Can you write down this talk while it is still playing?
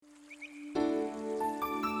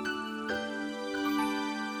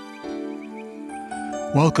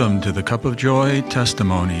Welcome to the Cup of Joy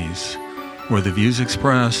Testimonies, where the views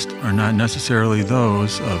expressed are not necessarily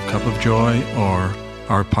those of Cup of Joy or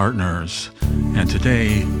our partners. And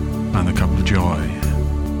today on the Cup of Joy,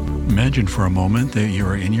 imagine for a moment that you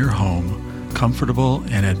are in your home, comfortable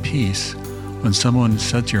and at peace, when someone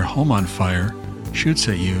sets your home on fire, shoots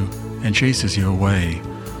at you, and chases you away.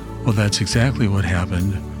 Well, that's exactly what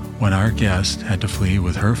happened when our guest had to flee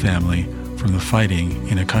with her family from the fighting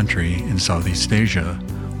in a country in Southeast Asia,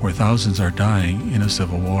 where thousands are dying in a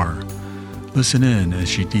civil war. Listen in as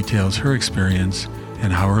she details her experience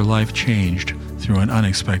and how her life changed through an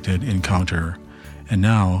unexpected encounter. And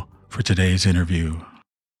now for today's interview.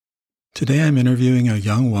 Today I'm interviewing a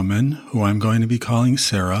young woman who I'm going to be calling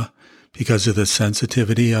Sarah because of the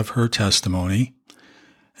sensitivity of her testimony.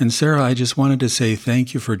 And Sarah, I just wanted to say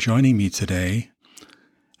thank you for joining me today.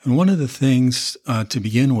 And one of the things to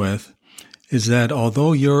begin with is that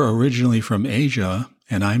although you're originally from Asia,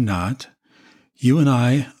 and I'm not, you and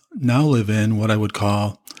I now live in what I would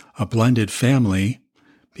call a blended family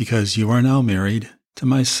because you are now married to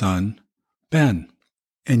my son, Ben.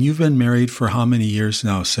 And you've been married for how many years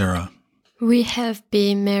now, Sarah? We have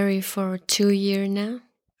been married for 2 years now.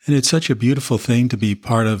 And it's such a beautiful thing to be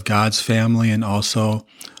part of God's family and also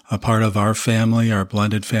a part of our family, our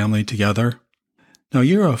blended family together. Now,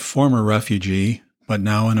 you're a former refugee, but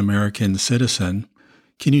now an American citizen.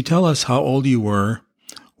 Can you tell us how old you were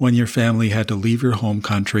when your family had to leave your home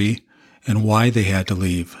country and why they had to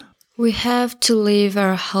leave? We have to leave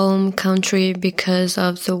our home country because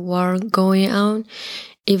of the war going on,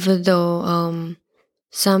 even though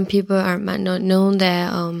some people might not know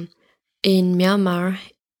that in Myanmar,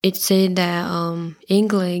 it said that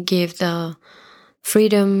England gave the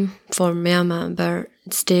freedom for Myanmar, but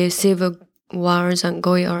still civil wars are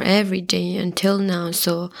going on every day until now,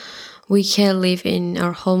 so we can't live in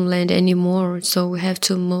our homeland anymore, so we have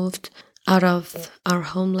to move out of our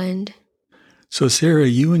homeland. So Sarah,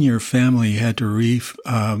 you and your family had to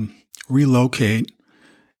relocate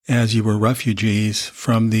as you were refugees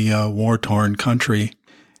from the war-torn country.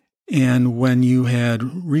 And when you had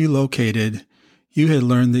relocated, you had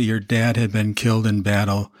learned that your dad had been killed in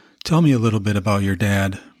battle. Tell me a little bit about your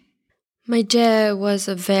dad. My dad was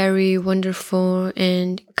a very wonderful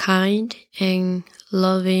and kind and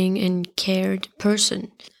loving and cared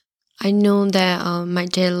person. I know that my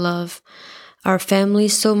dad loved our family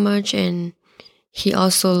so much, and he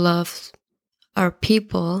also loved our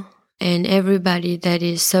people and everybody that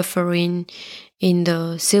is suffering in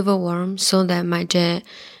the civil war, so that my dad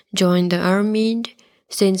joined the army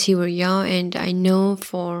since he was young, and I know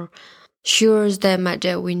for sure that my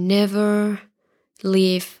dad will never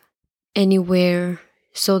leave anywhere,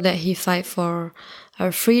 so that he fight for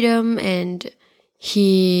our freedom, and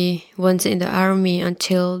he was in the army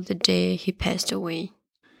until the day he passed away.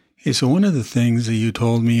 Okay, so one of the things that you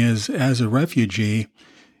told me is as a refugee,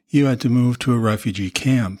 you had to move to a refugee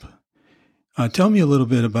camp. Tell me a little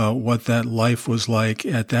bit about what that life was like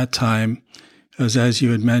at that time, because as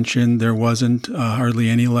you had mentioned, there wasn't hardly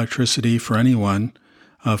any electricity for anyone.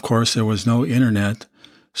 Of course, there was no internet.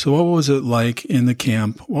 So what was it like in the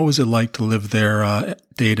camp? What was it like to live there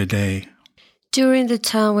day to day? During the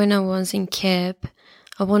time when I was in camp,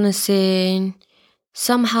 I want to say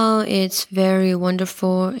somehow it's very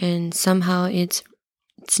wonderful and somehow it's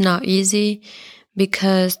not easy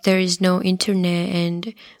because there is no internet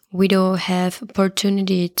and we don't have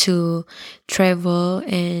opportunity to travel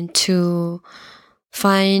and to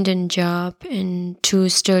find a job and to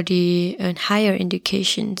study and higher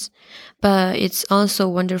educations. But it's also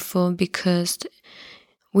wonderful because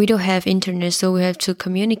we don't have internet, so we have to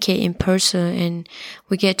communicate in person and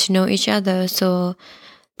we get to know each other. So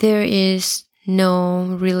there is no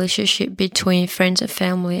relationship between friends and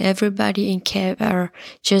family. Everybody in camp are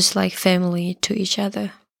just like family to each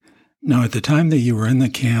other. Now, at the time that you were in the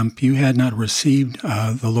camp, you had not received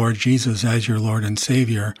the Lord Jesus as your Lord and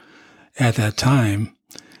Savior at that time.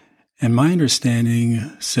 And my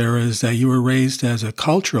understanding, Sarah, is that you were raised as a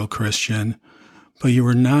cultural Christian, but you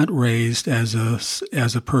were not raised as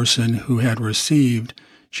a person who had received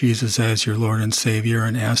Jesus as your Lord and Savior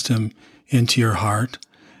and asked Him into your heart.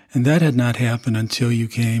 And that had not happened until you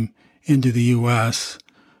came into the U.S.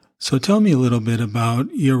 So tell me a little bit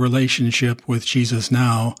about your relationship with Jesus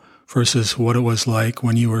now versus what it was like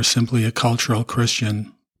when you were simply a cultural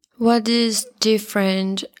Christian. What is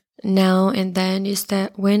different now and then is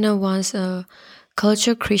that when I was a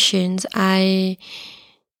cultural Christian,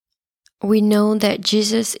 we know that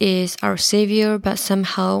Jesus is our Savior, but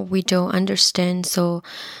somehow we don't understand, so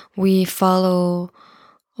we follow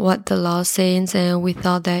what the law says, and we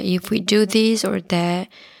thought that if we do this or that,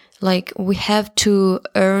 like we have to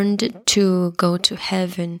earn to go to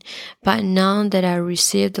heaven. But now that I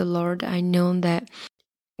received the Lord, I know that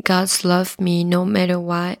God's love me no matter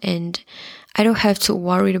what, and I don't have to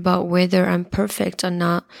worry about whether I'm perfect or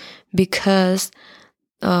not, because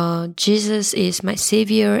Jesus is my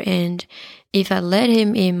Savior, and if I let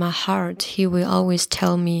Him in my heart, He will always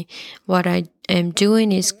tell me what I am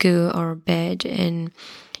doing is good or bad, and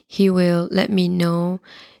He will let me know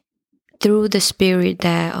through the Spirit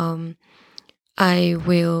that I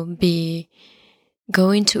will be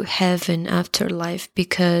going to heaven after life,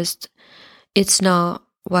 because it's not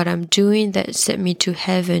what I'm doing that set me to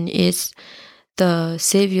heaven. It's the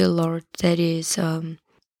Savior Lord that is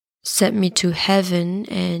set me to heaven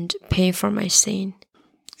and pay for my sin.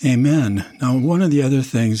 Amen. Now, one of the other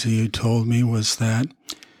things that you told me was that,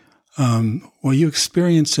 you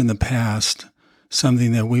experienced in the past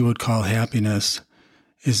something that we would call happiness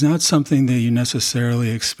is not something that you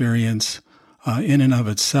necessarily experience in and of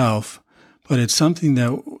itself, but it's something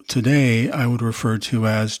that today I would refer to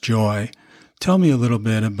as joy. Tell me a little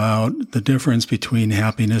bit about the difference between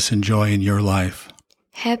happiness and joy in your life.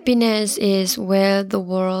 Happiness is where the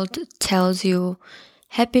world tells you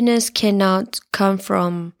happiness cannot come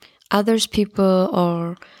from others people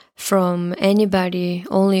or from anybody,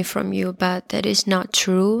 only from you, but that is not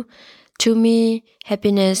true. To me,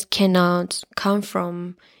 happiness cannot come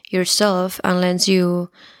from yourself unless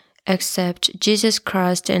you accept Jesus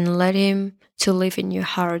Christ and let Him to live in your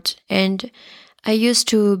heart. And I used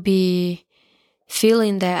to be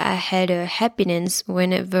feeling that I had a happiness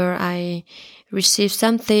whenever I receive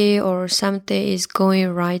something or something is going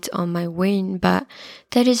right on my way, but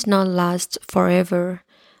that is not last forever.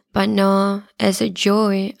 But now, as a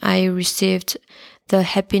joy, I received the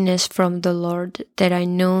happiness from the Lord that I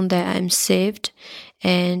know that I'm saved,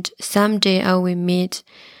 and someday I will meet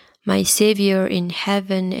my Savior in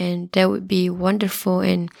heaven, and that would be wonderful.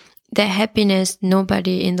 And that happiness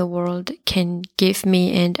nobody in the world can give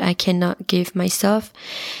me, and I cannot give myself.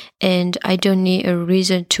 And I don't need a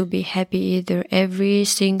reason to be happy either. Every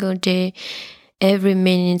single day, every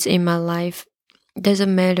minute in my life,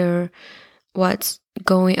 doesn't matter what's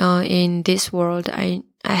going on in this world, I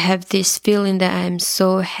have this feeling that I'm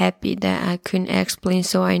so happy that I couldn't explain.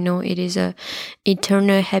 So I know it is a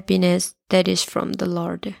eternal happiness that is from the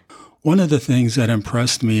Lord. One of the things that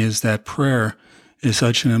impressed me is that prayer is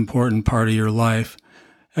such an important part of your life.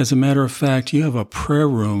 As a matter of fact, you have a prayer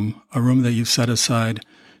room, a room that you've set aside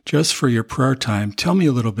just for your prayer time. Tell me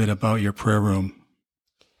a little bit about your prayer room.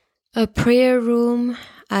 A prayer room,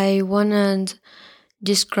 I want to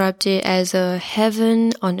describe it as a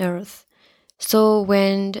heaven on earth. So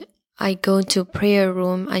when I go to prayer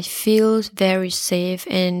room, I feel very safe,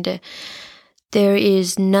 and there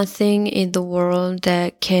is nothing in the world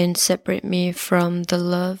that can separate me from the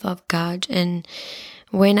love of God. And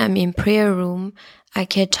when I'm in prayer room, I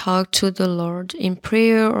can talk to the Lord in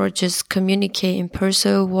prayer or just communicate in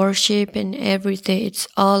person, worship and everything. It's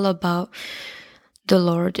all about the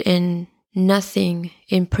Lord, and nothing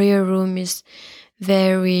in prayer room is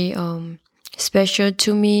very special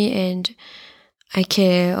to me. And I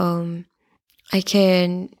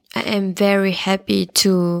am very happy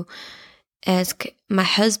to ask my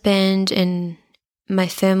husband and my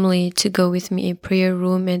family to go with me in prayer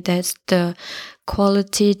room, and that's the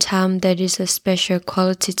quality time that is a special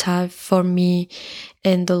quality time for me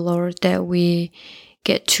and the Lord, that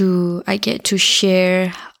I get to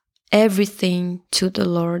share everything to the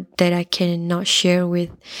Lord that I cannot share with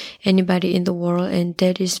anybody in the world, and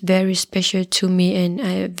that is very special to me, and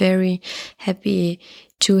I am very happy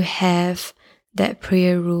to have that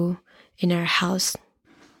prayer room in our house.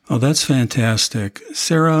 Oh, that's fantastic.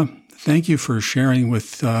 Sarah, thank you for sharing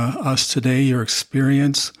with us today your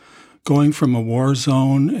experience going from a war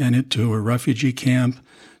zone and into a refugee camp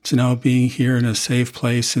to now being here in a safe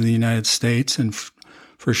place in the United States, and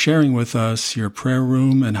for sharing with us your prayer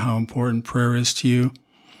room and how important prayer is to you.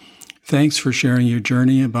 Thanks for sharing your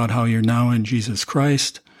journey about how you're now in Jesus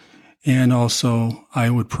Christ. And also, I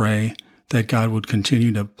would pray that God would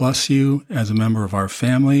continue to bless you as a member of our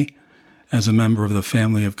family, as a member of the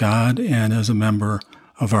family of God, and as a member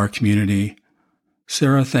of our community.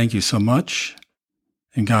 Sarah, thank you so much,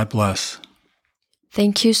 and God bless.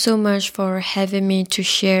 Thank you so much for having me to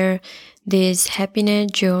share this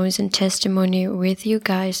happiness, joys, and testimony with you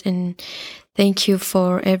guys. And thank you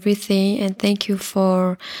for everything, and thank you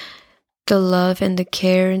for the love and the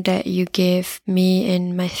care that you gave me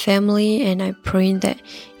and my family. And I pray that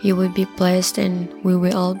you will be blessed, and we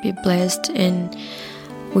will all be blessed, and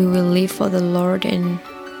we will live for the Lord, and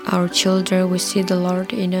our children will see the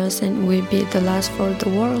Lord in us, and we'll be the last for the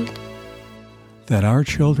world. that our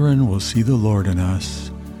children will see the Lord in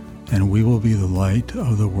us, and we will be the light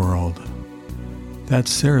of the world.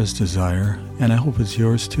 That's Sarah's desire, and I hope it's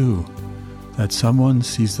yours too, that someone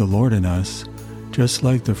sees the Lord in us, just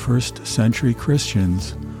like the first century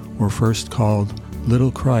Christians were first called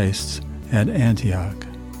little Christs at Antioch.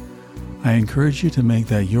 I encourage you to make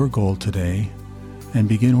that your goal today and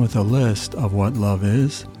begin with a list of what love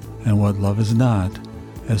is and what love is not,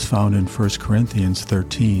 as found in 1 Corinthians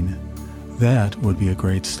 13. That would be a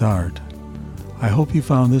great start. I hope you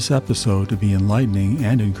found this episode to be enlightening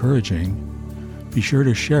and encouraging. Be sure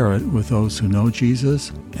to share it with those who know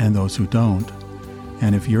Jesus and those who don't.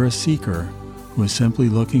 And if you're a seeker who is simply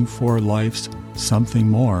looking for life's something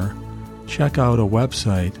more, check out a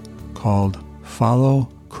website called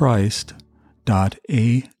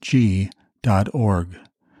followchrist.ag.org.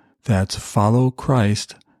 That's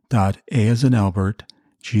followchrist.a as in Albert,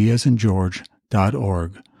 G as in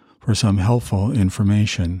George.org for some helpful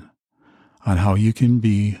information on how you can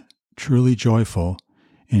be truly joyful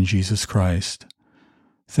in Jesus Christ.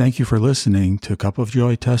 Thank you for listening to Cup of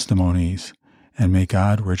Joy Testimonies, and may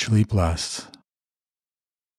God richly bless.